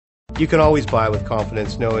You can always buy with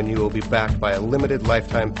confidence knowing you will be backed by a limited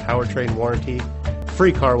lifetime powertrain warranty,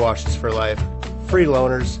 free car washes for life, free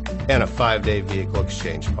loaners, and a 5-day vehicle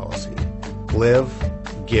exchange policy. Live,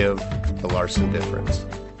 give the Larson difference.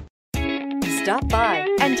 Stop by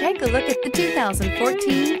and take a look at the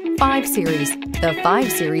 2014 5 Series. The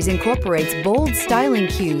 5 Series incorporates bold styling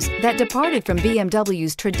cues that departed from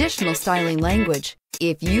BMW's traditional styling language.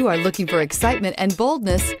 If you are looking for excitement and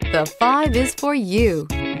boldness, the 5 is for you.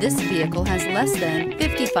 This vehicle has less than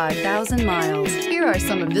 55,000 miles. Here are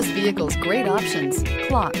some of this vehicle's great options: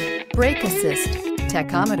 clock, brake assist,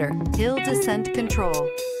 tachometer, hill descent control,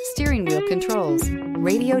 steering wheel controls,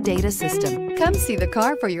 radio data system. Come see the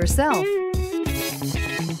car for yourself.